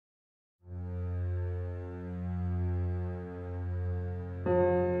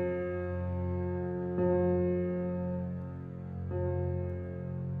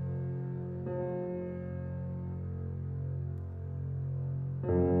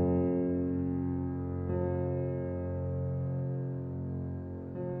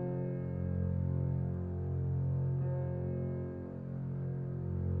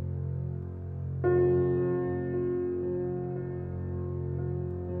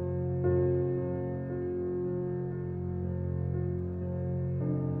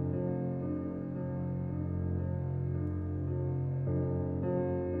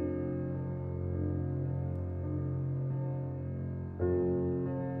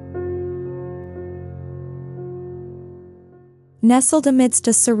Nestled amidst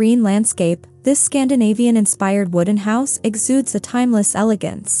a serene landscape, this Scandinavian-inspired wooden house exudes a timeless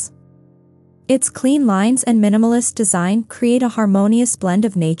elegance. Its clean lines and minimalist design create a harmonious blend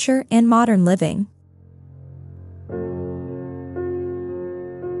of nature and modern living.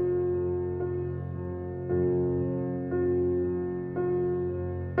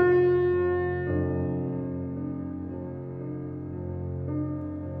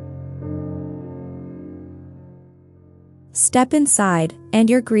 Step inside, and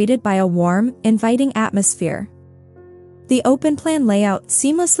you're greeted by a warm, inviting atmosphere. The open-plan layout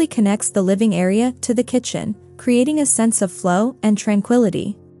seamlessly connects the living area to the kitchen, creating a sense of flow and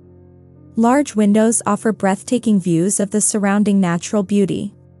tranquility. Large windows offer breathtaking views of the surrounding natural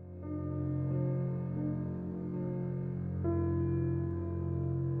beauty.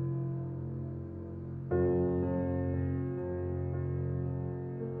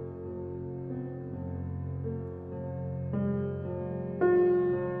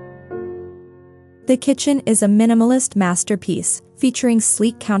 The kitchen is a minimalist masterpiece, featuring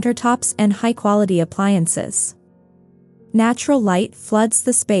sleek countertops and high-quality appliances. Natural light floods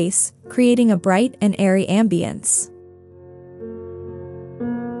the space, creating a bright and airy ambience.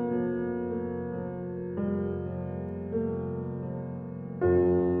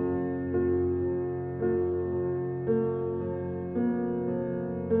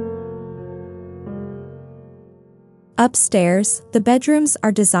 Upstairs, the bedrooms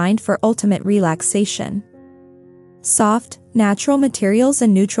are designed for ultimate relaxation. Soft, natural materials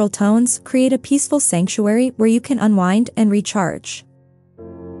and neutral tones create a peaceful sanctuary where you can unwind and recharge.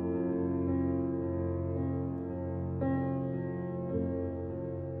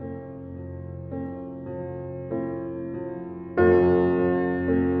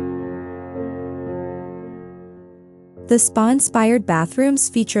 The spa-inspired bathrooms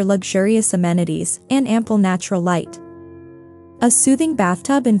feature luxurious amenities and ample natural light. A soothing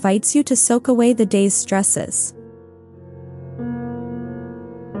bathtub invites you to soak away the day's stresses.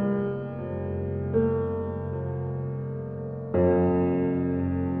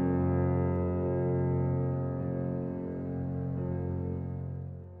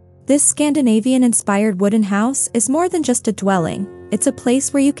 This Scandinavian-inspired wooden house is more than just a dwelling. It's a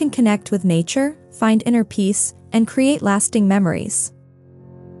place where you can connect with nature, find inner peace, and create lasting memories.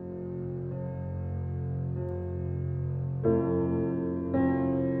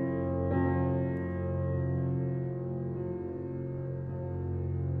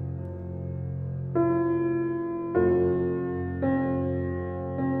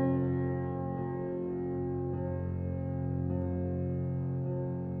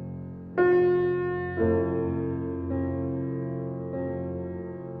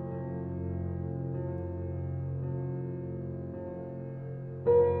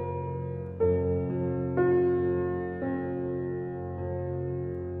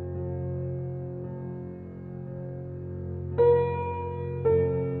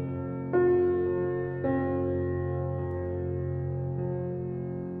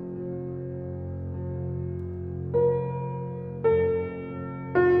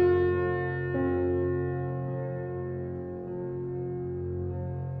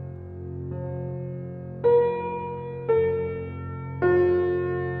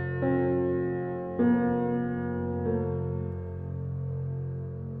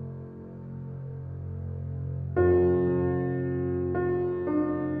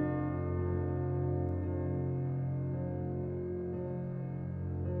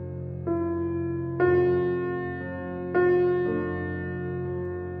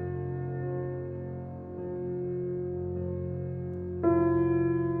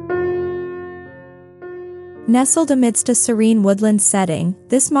 Nestled amidst a serene woodland setting,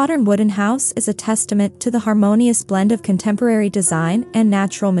 this modern wooden house is a testament to the harmonious blend of contemporary design and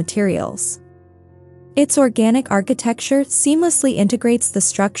natural materials. Its organic architecture seamlessly integrates the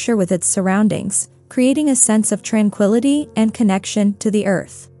structure with its surroundings, creating a sense of tranquility and connection to the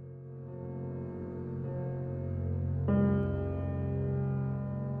earth.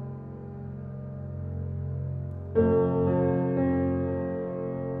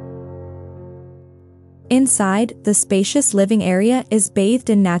 Inside, the spacious living area is bathed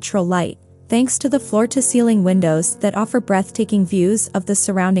in natural light, thanks to the floor-to-ceiling windows that offer breathtaking views of the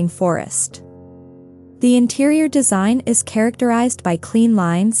surrounding forest. The interior design is characterized by clean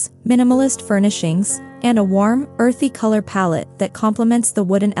lines, minimalist furnishings, and a warm, earthy color palette that complements the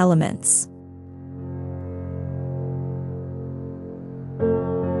wooden elements.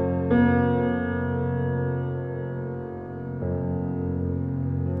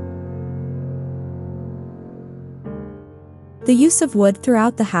 The use of wood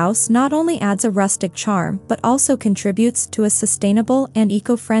throughout the house not only adds a rustic charm but also contributes to a sustainable and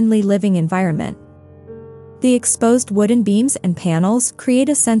eco-friendly living environment. The exposed wooden beams and panels create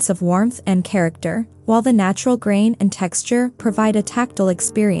a sense of warmth and character, while the natural grain and texture provide a tactile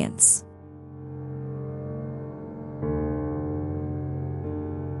experience.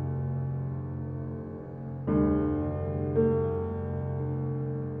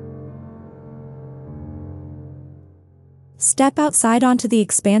 Step outside onto the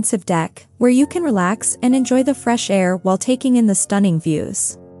expansive deck, where you can relax and enjoy the fresh air while taking in the stunning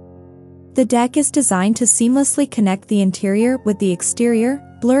views. The deck is designed to seamlessly connect the interior with the exterior,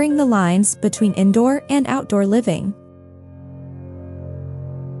 blurring the lines between indoor and outdoor living.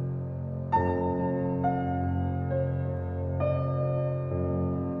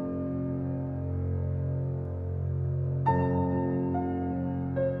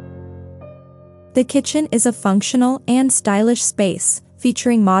 The kitchen is a functional and stylish space,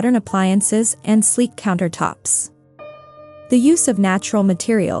 featuring modern appliances and sleek countertops. The use of natural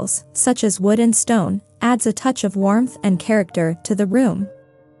materials, such as wood and stone, adds a touch of warmth and character to the room.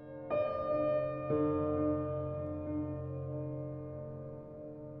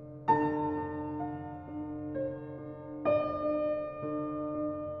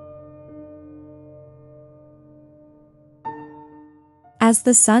 As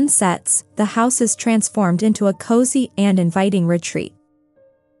the sun sets, the house is transformed into a cozy and inviting retreat.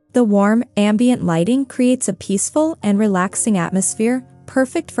 The warm, ambient lighting creates a peaceful and relaxing atmosphere,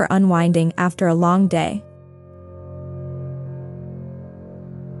 perfect for unwinding after a long day.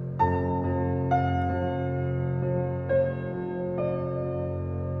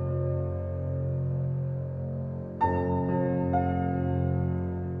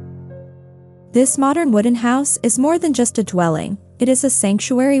 This modern wooden house is more than just a dwelling. It is a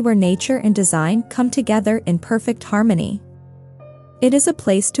sanctuary where nature and design come together in perfect harmony. It is a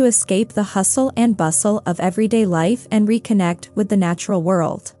place to escape the hustle and bustle of everyday life and reconnect with the natural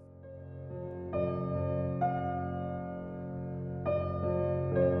world.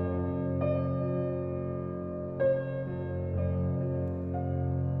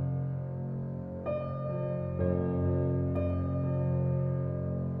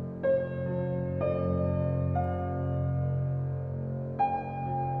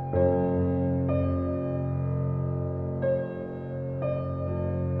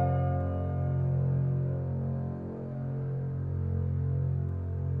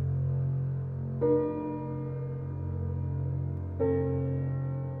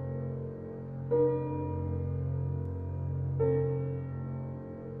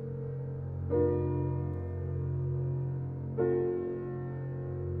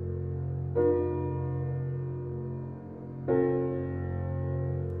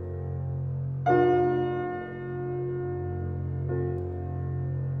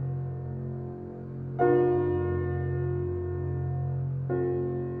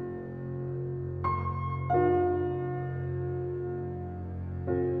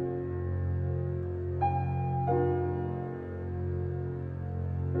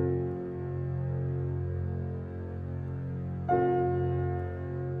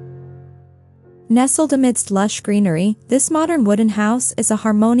 Nestled amidst lush greenery, this modern wooden house is a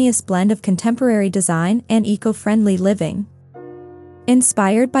harmonious blend of contemporary design and eco-friendly living.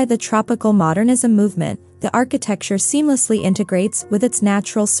 Inspired by the tropical modernism movement, the architecture seamlessly integrates with its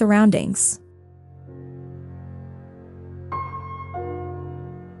natural surroundings.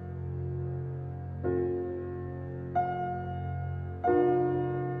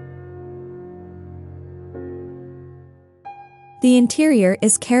 The interior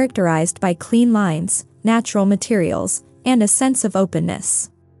is characterized by clean lines, natural materials, and a sense of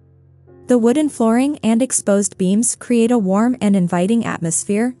openness. The wooden flooring and exposed beams create a warm and inviting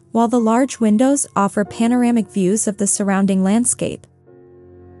atmosphere, while the large windows offer panoramic views of the surrounding landscape.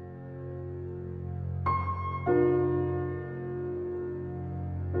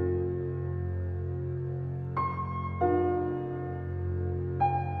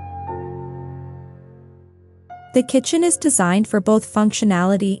 The kitchen is designed for both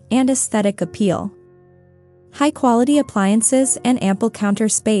functionality and aesthetic appeal. High-quality appliances and ample counter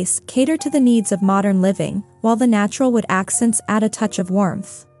space cater to the needs of modern living, while the natural wood accents add a touch of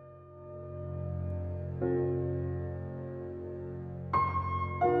warmth.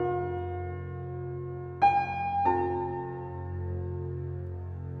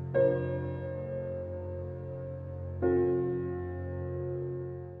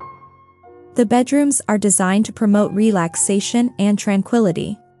 The bedrooms are designed to promote relaxation and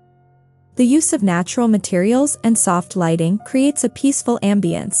tranquility. The use of natural materials and soft lighting creates a peaceful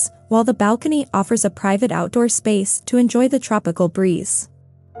ambience, while the balcony offers a private outdoor space to enjoy the tropical breeze.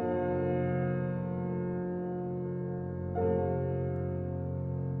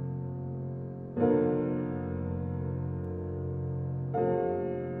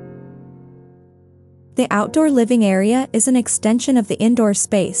 The outdoor living area is an extension of the indoor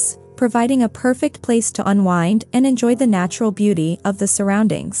space, providing a perfect place to unwind and enjoy the natural beauty of the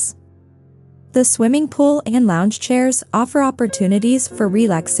surroundings. The swimming pool and lounge chairs offer opportunities for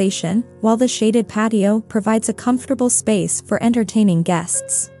relaxation, while the shaded patio provides a comfortable space for entertaining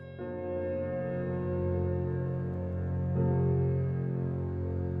guests.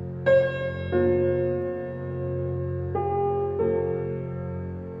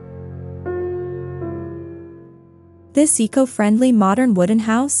 This eco-friendly modern wooden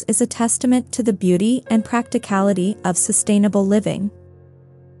house is a testament to the beauty and practicality of sustainable living.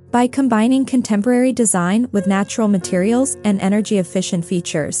 By combining contemporary design with natural materials and energy-efficient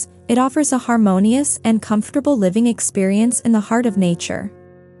features, it offers a harmonious and comfortable living experience in the heart of nature.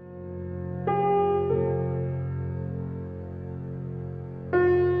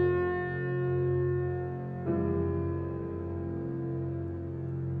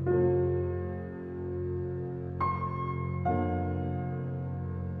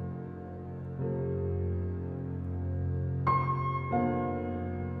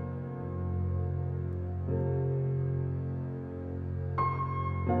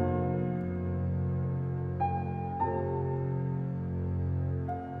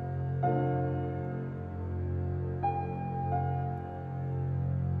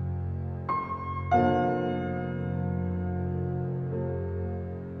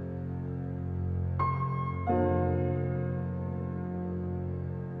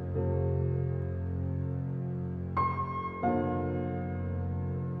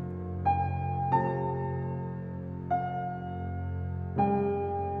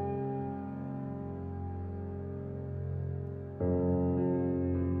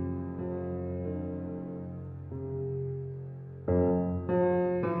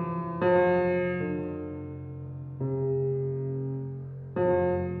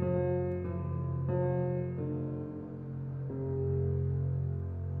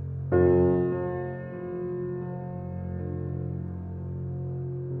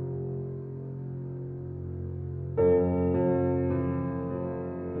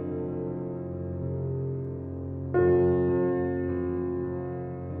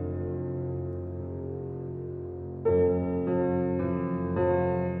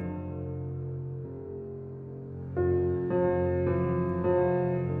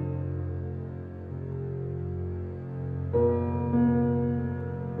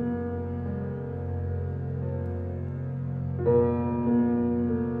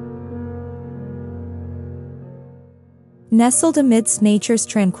 Nestled amidst nature's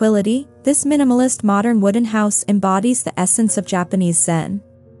tranquility, this minimalist modern wooden house embodies the essence of Japanese Zen.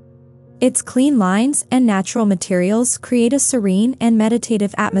 Its clean lines and natural materials create a serene and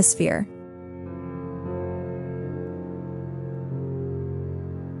meditative atmosphere.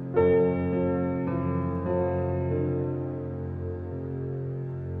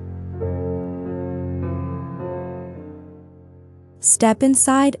 Step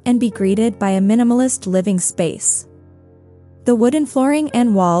inside and be greeted by a minimalist living space. The wooden flooring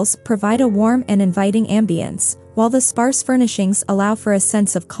and walls provide a warm and inviting ambience, while the sparse furnishings allow for a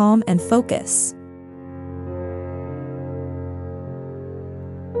sense of calm and focus.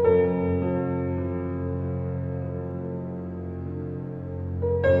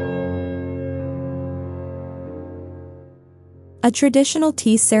 A traditional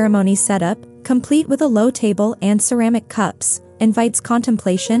tea ceremony setup, complete with a low table and ceramic cups, invites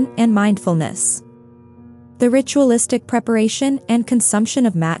contemplation and mindfulness. The ritualistic preparation and consumption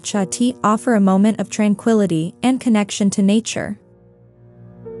of matcha tea offer a moment of tranquility and connection to nature.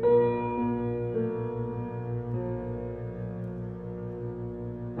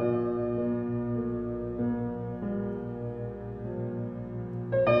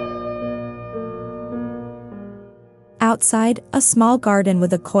 Outside, a small garden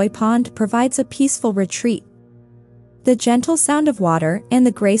with a koi pond provides a peaceful retreat. The gentle sound of water and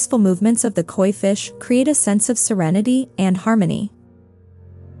the graceful movements of the koi fish create a sense of serenity and harmony.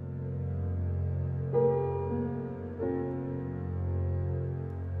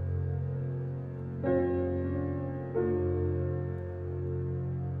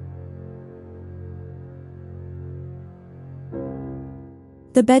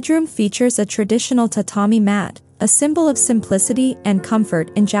 The bedroom features a traditional tatami mat, a symbol of simplicity and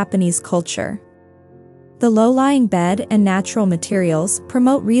comfort in Japanese culture. The low-lying bed and natural materials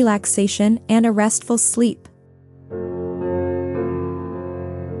promote relaxation and a restful sleep.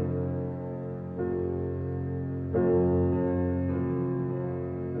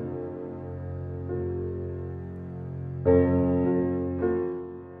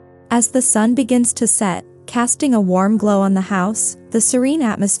 As the sun begins to set, casting a warm glow on the house, the serene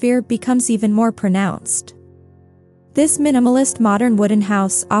atmosphere becomes even more pronounced. This minimalist modern wooden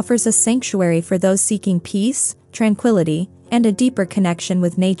house offers a sanctuary for those seeking peace, tranquility, and a deeper connection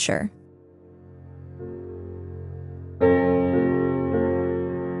with nature.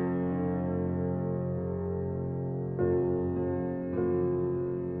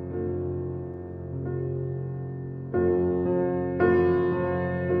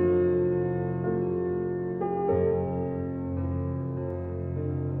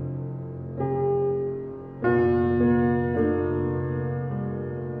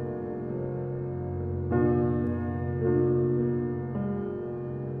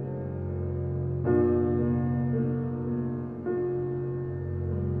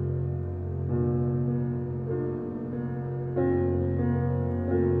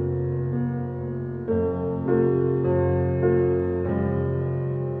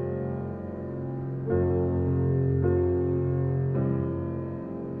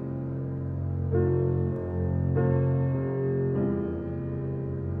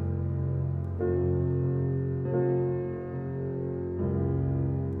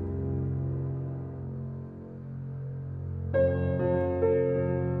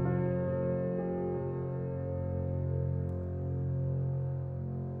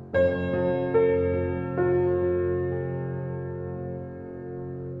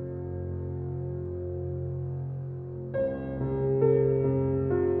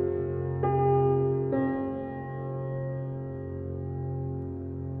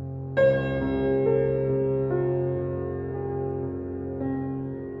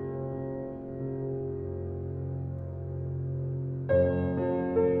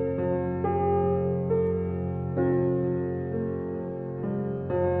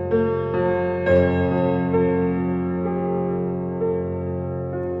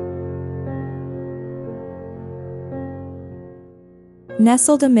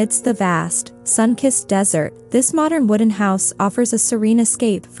 Nestled amidst the vast, sun-kissed desert, this modern wooden house offers a serene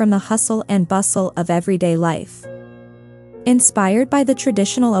escape from the hustle and bustle of everyday life. Inspired by the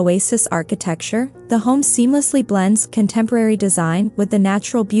traditional oasis architecture, the home seamlessly blends contemporary design with the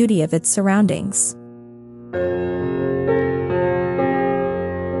natural beauty of its surroundings.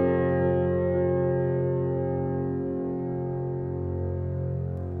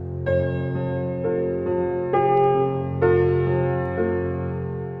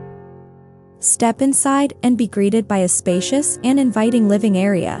 Step inside and be greeted by a spacious and inviting living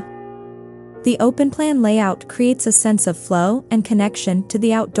area. The open-plan layout creates a sense of flow and connection to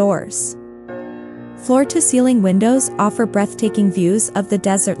the outdoors. Floor-to-ceiling windows offer breathtaking views of the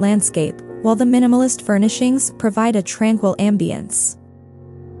desert landscape, while the minimalist furnishings provide a tranquil ambience.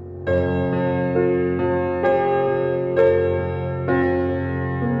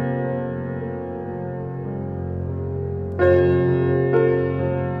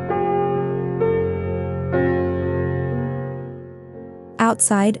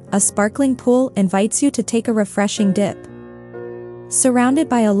 Outside, a sparkling pool invites you to take a refreshing dip. Surrounded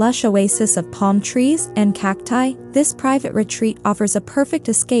by a lush oasis of palm trees and cacti, this private retreat offers a perfect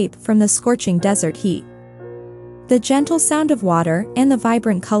escape from the scorching desert heat. The gentle sound of water and the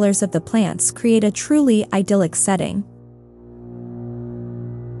vibrant colors of the plants create a truly idyllic setting.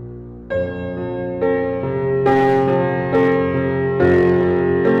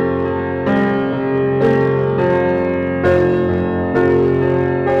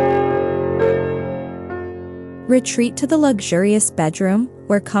 Retreat to the luxurious bedroom,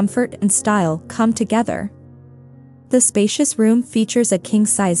 where comfort and style come together. The spacious room features a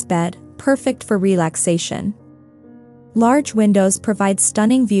king-size bed, perfect for relaxation. Large windows provide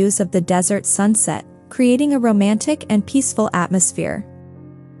stunning views of the desert sunset, creating a romantic and peaceful atmosphere.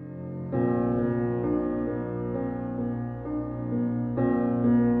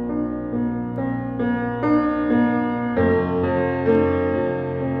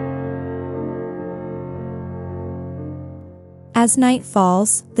 As night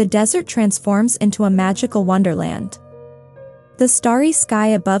falls, the desert transforms into a magical wonderland. The starry sky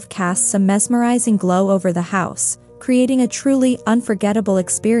above casts a mesmerizing glow over the house, creating a truly unforgettable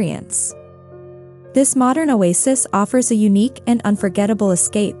experience. This modern oasis offers a unique and unforgettable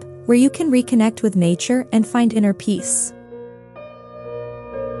escape, where you can reconnect with nature and find inner peace.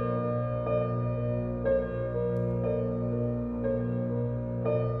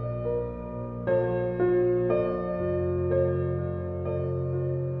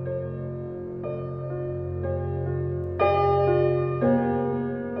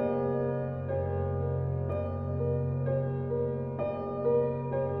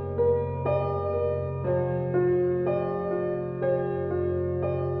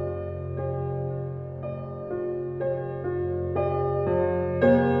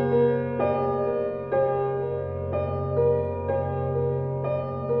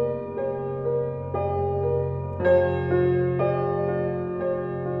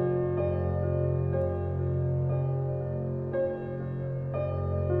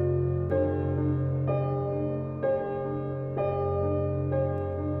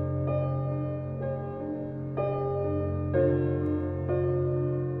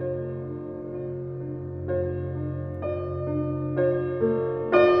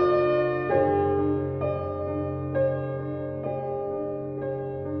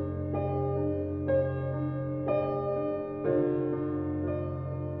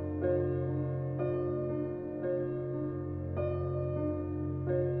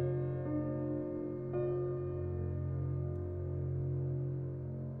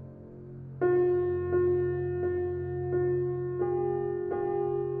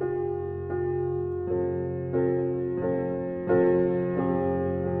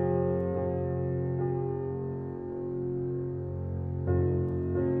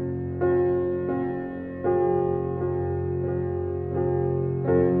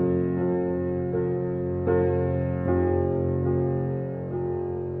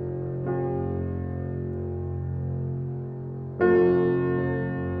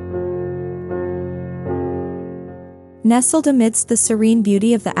 Nestled amidst the serene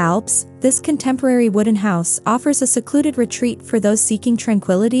beauty of the Alps, this contemporary wooden house offers a secluded retreat for those seeking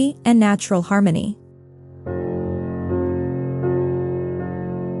tranquility and natural harmony.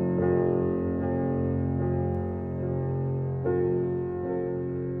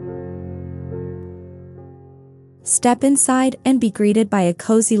 Step inside and be greeted by a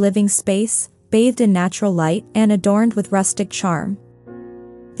cozy living space, bathed in natural light and adorned with rustic charm.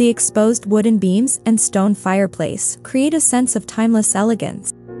 The exposed wooden beams and stone fireplace create a sense of timeless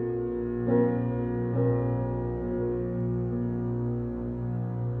elegance.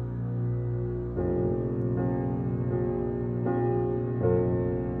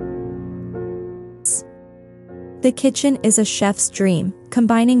 The kitchen is a chef's dream,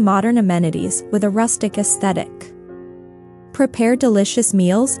 combining modern amenities with a rustic aesthetic. Prepare delicious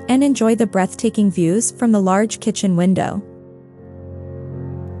meals and enjoy the breathtaking views from the large kitchen window.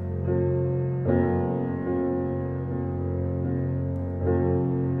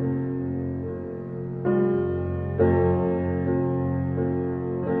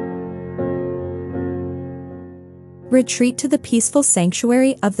 Retreat to the peaceful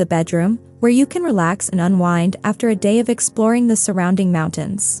sanctuary of the bedroom, where you can relax and unwind after a day of exploring the surrounding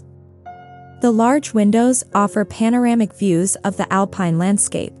mountains. The large windows offer panoramic views of the alpine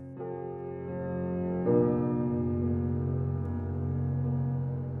landscape.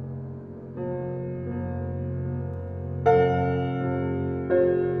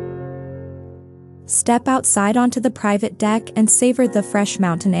 Step outside onto the private deck and savor the fresh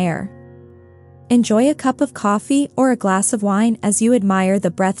mountain air. Enjoy a cup of coffee or a glass of wine as you admire the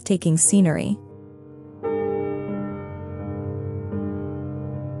breathtaking scenery.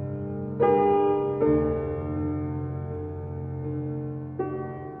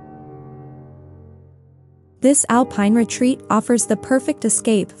 This alpine retreat offers the perfect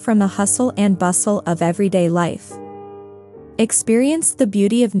escape from the hustle and bustle of everyday life. Experience the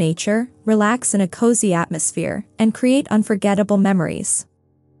beauty of nature, relax in a cozy atmosphere, and create unforgettable memories.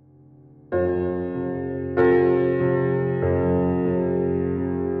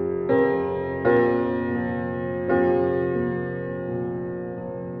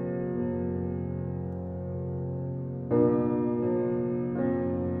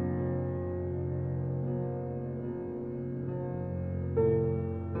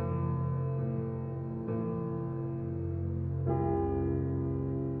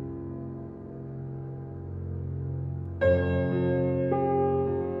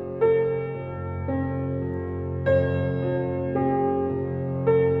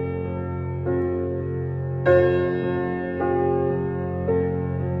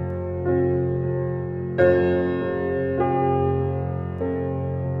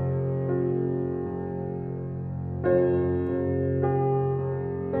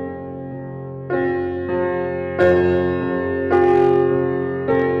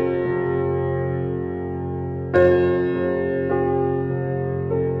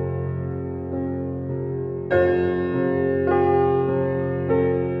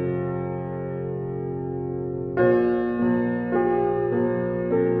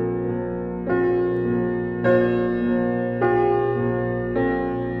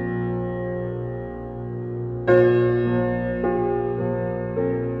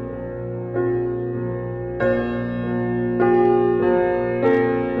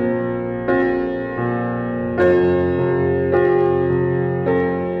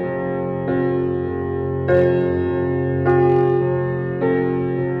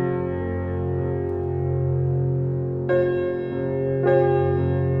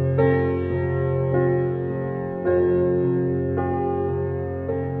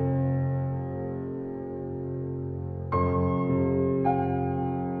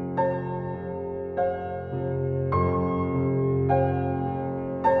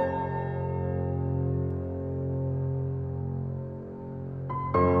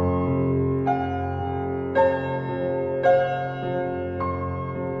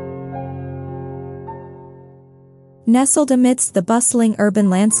 Nestled amidst the bustling urban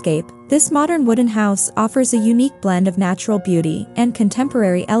landscape, this modern wooden house offers a unique blend of natural beauty and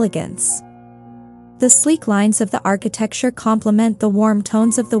contemporary elegance. The sleek lines of the architecture complement the warm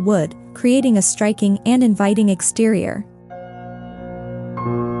tones of the wood, creating a striking and inviting exterior.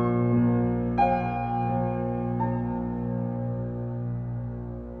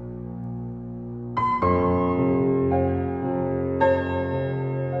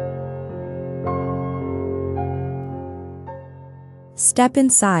 Step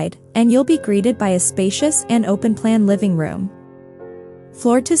inside, and you'll be greeted by a spacious and open-plan living room.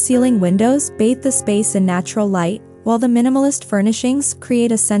 Floor-to-ceiling windows bathe the space in natural light, while the minimalist furnishings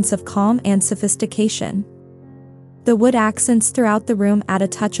create a sense of calm and sophistication. The wood accents throughout the room add a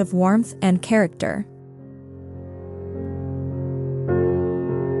touch of warmth and character.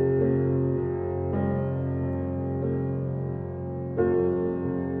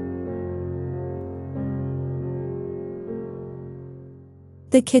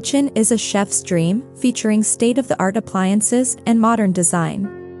 The kitchen is a chef's dream, featuring state-of-the-art appliances and modern design.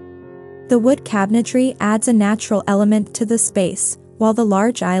 The wood cabinetry adds a natural element to the space, while the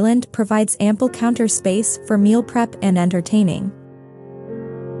large island provides ample counter space for meal prep and entertaining.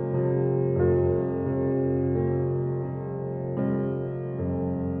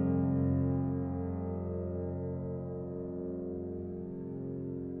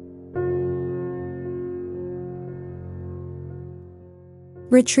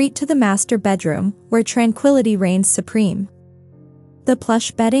 Retreat to the master bedroom, where tranquility reigns supreme. The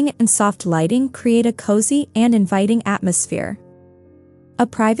plush bedding and soft lighting create a cozy and inviting atmosphere. A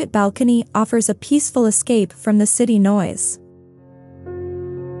private balcony offers a peaceful escape from the city noise.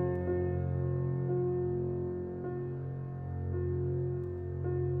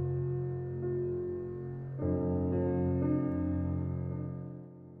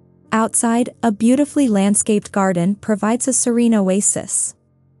 Outside, a beautifully landscaped garden provides a serene oasis.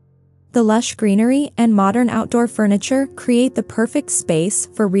 The lush greenery and modern outdoor furniture create the perfect space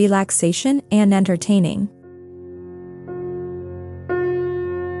for relaxation and entertaining.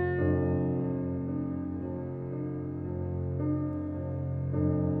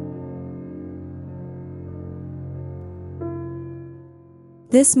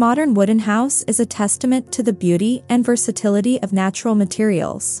 This modern wooden house is a testament to the beauty and versatility of natural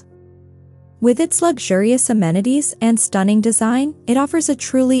materials. With its luxurious amenities and stunning design, it offers a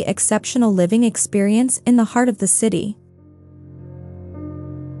truly exceptional living experience in the heart of the city.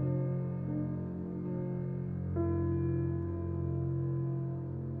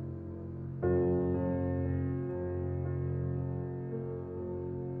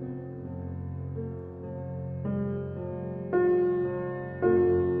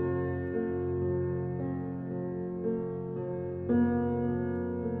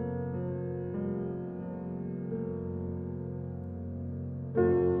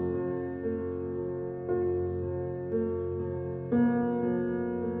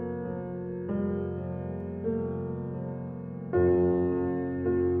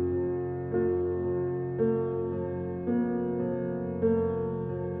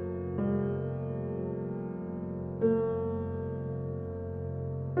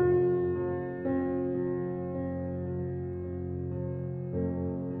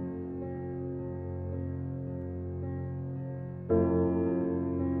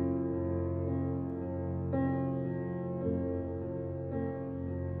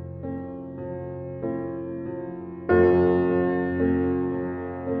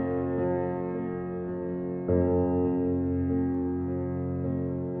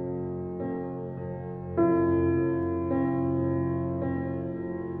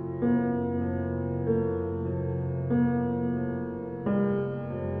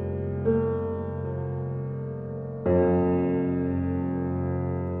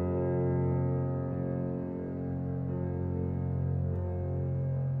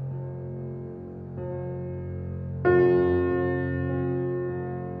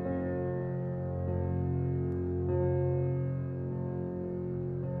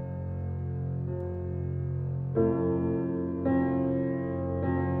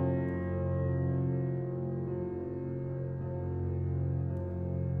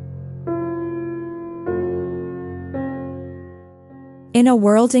 In a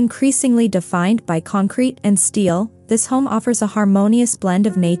world increasingly defined by concrete and steel, this home offers a harmonious blend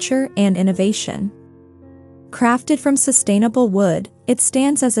of nature and innovation. Crafted from sustainable wood, it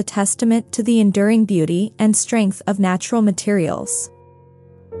stands as a testament to the enduring beauty and strength of natural materials.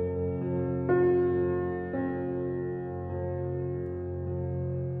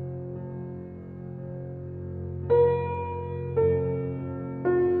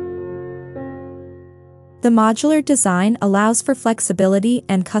 The modular design allows for flexibility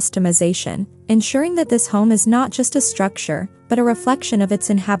and customization, ensuring that this home is not just a structure, but a reflection of its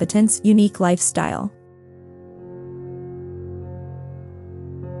inhabitants' unique lifestyle.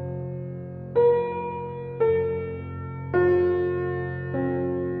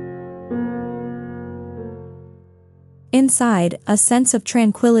 Inside, a sense of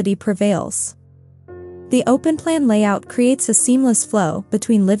tranquility prevails. The open-plan layout creates a seamless flow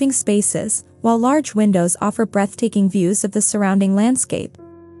between living spaces, while large windows offer breathtaking views of the surrounding landscape.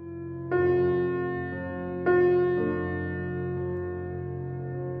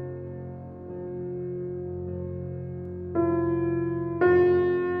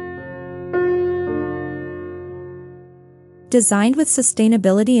 Designed with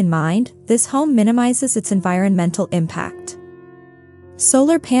sustainability in mind, this home minimizes its environmental impact.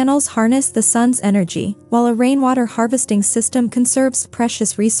 Solar panels harness the sun's energy, while a rainwater harvesting system conserves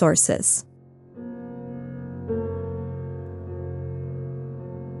precious resources.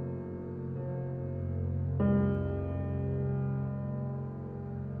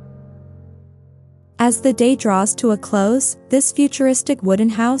 As the day draws to a close, this futuristic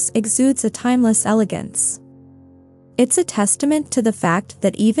wooden house exudes a timeless elegance. It's a testament to the fact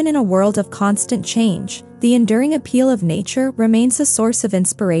that even in a world of constant change, the enduring appeal of nature remains a source of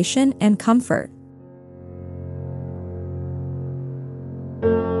inspiration and comfort.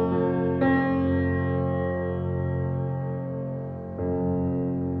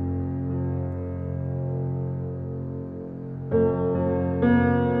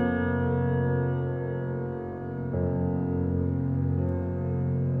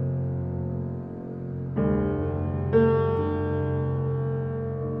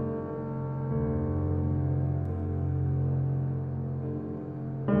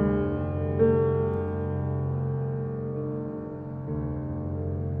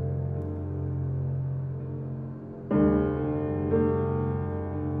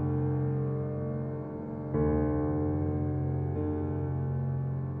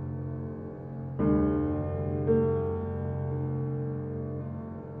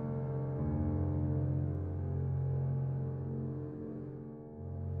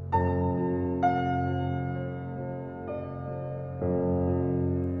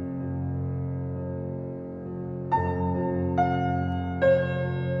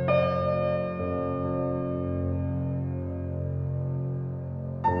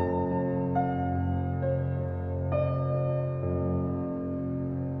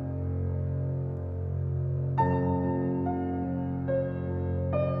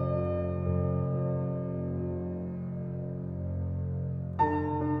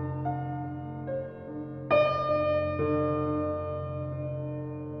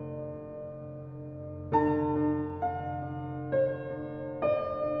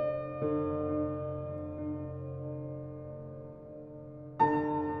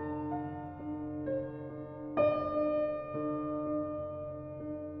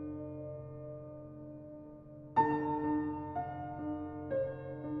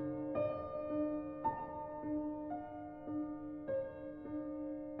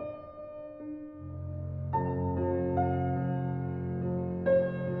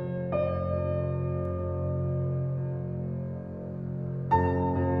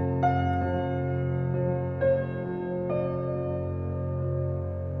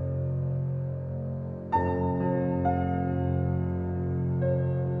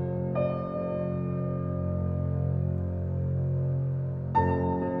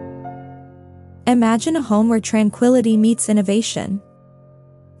 Imagine a home where tranquility meets innovation.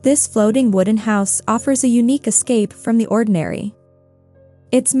 This floating wooden house offers a unique escape from the ordinary.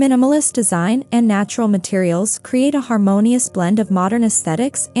 Its minimalist design and natural materials create a harmonious blend of modern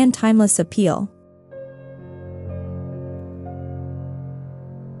aesthetics and timeless appeal.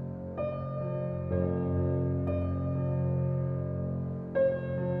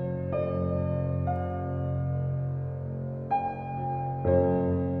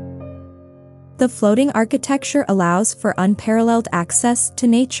 The floating architecture allows for unparalleled access to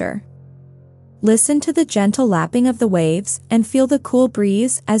nature. Listen to the gentle lapping of the waves and feel the cool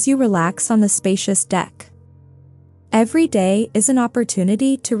breeze as you relax on the spacious deck. Every day is an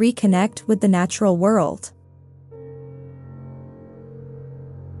opportunity to reconnect with the natural world.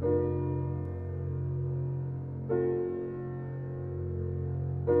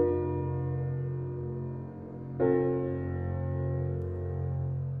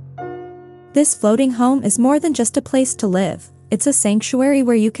 This floating home is more than just a place to live. It's a sanctuary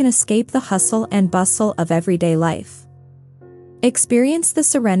where you can escape the hustle and bustle of everyday life. Experience the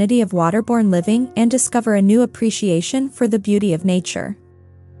serenity of waterborne living and discover a new appreciation for the beauty of nature.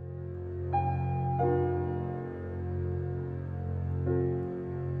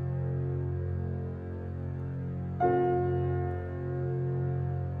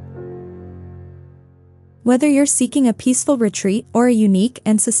 Whether you're seeking a peaceful retreat or a unique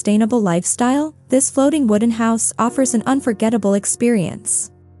and sustainable lifestyle, this floating wooden house offers an unforgettable experience.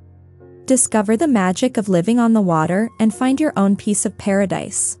 Discover the magic of living on the water and find your own piece of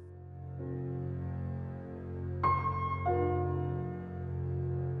paradise.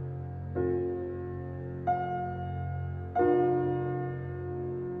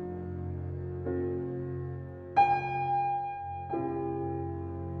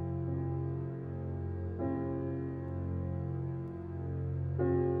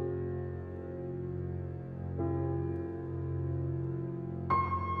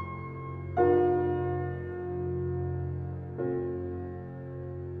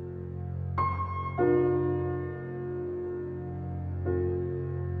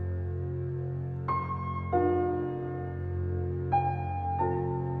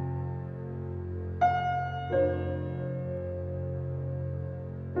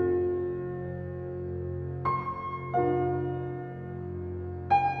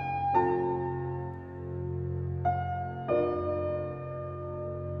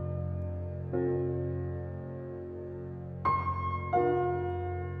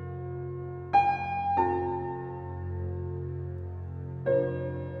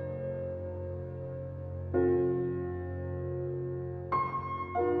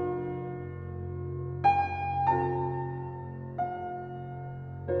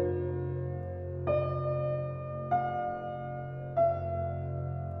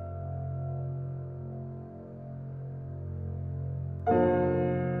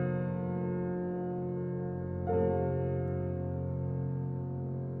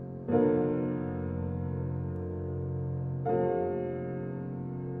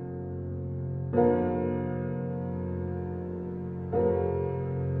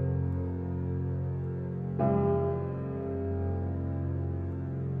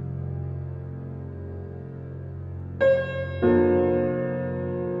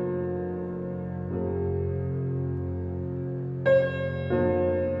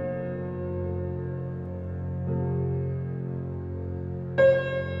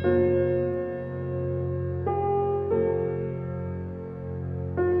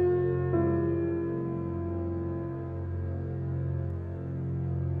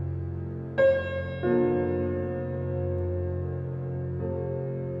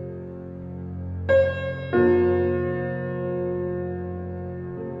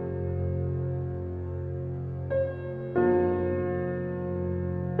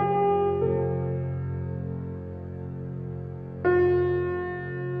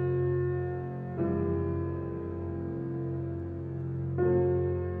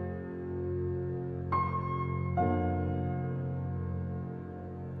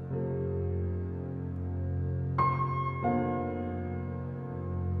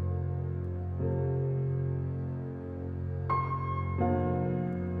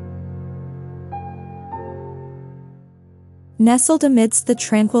 Nestled amidst the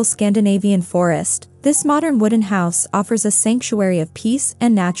tranquil Scandinavian forest, this modern wooden house offers a sanctuary of peace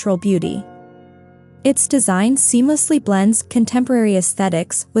and natural beauty. Its design seamlessly blends contemporary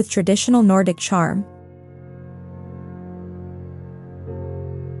aesthetics with traditional Nordic charm.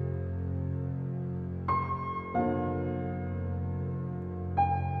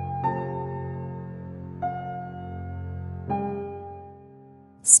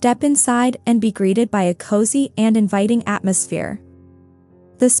 Step inside and be greeted by a cozy and inviting atmosphere.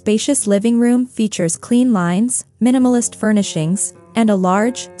 The spacious living room features clean lines, minimalist furnishings, and a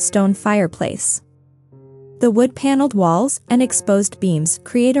large, stone fireplace. The wood-paneled walls and exposed beams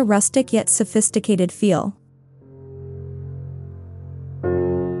create a rustic yet sophisticated feel.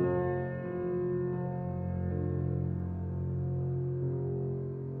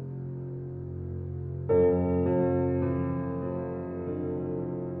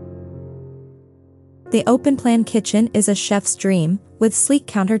 The open-plan kitchen is a chef's dream, with sleek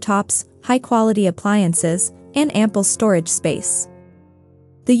countertops, high-quality appliances, and ample storage space.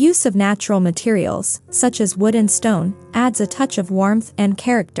 The use of natural materials, such as wood and stone, adds a touch of warmth and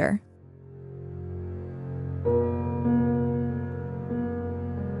character.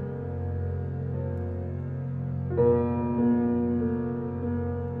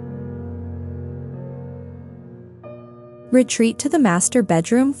 Retreat to the master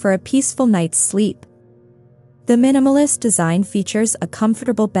bedroom for a peaceful night's sleep. The minimalist design features a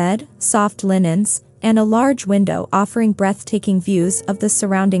comfortable bed, soft linens, and a large window offering breathtaking views of the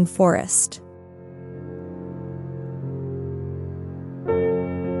surrounding forest.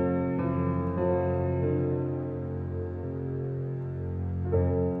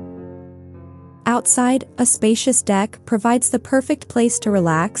 Outside, a spacious deck provides the perfect place to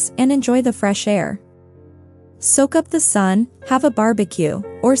relax and enjoy the fresh air. Soak up the sun, have a barbecue,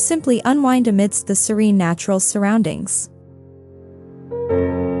 or simply unwind amidst the serene natural surroundings.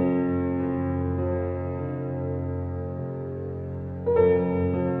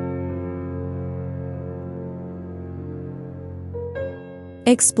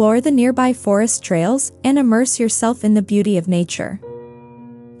 Explore the nearby forest trails and immerse yourself in the beauty of nature.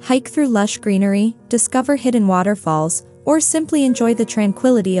 Hike through lush greenery, discover hidden waterfalls, or simply enjoy the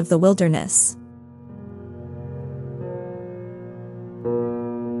tranquility of the wilderness.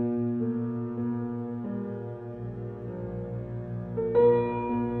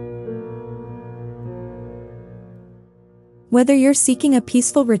 Whether you're seeking a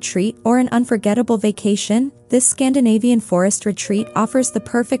peaceful retreat or an unforgettable vacation, this Scandinavian forest retreat offers the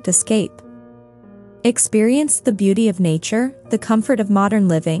perfect escape. Experience the beauty of nature, the comfort of modern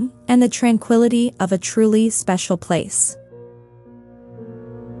living, and the tranquility of a truly special place.